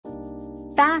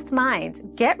Fast minds,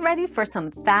 get ready for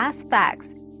some fast facts.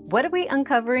 What are we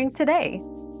uncovering today?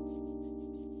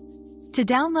 To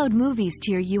download movies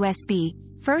to your USB,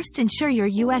 first ensure your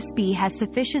USB has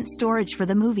sufficient storage for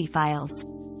the movie files.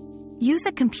 Use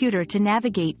a computer to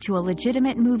navigate to a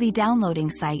legitimate movie downloading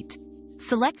site.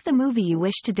 Select the movie you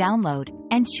wish to download,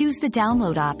 and choose the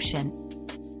download option.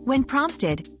 When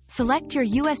prompted, select your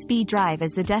USB drive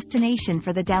as the destination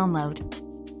for the download.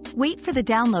 Wait for the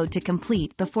download to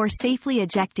complete before safely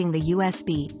ejecting the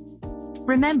USB.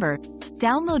 Remember,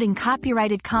 downloading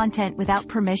copyrighted content without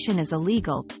permission is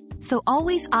illegal, so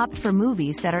always opt for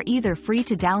movies that are either free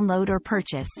to download or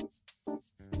purchase.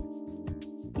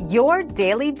 Your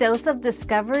daily dose of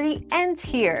discovery ends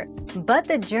here, but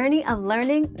the journey of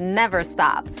learning never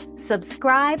stops.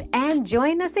 Subscribe and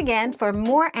join us again for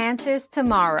more answers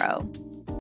tomorrow.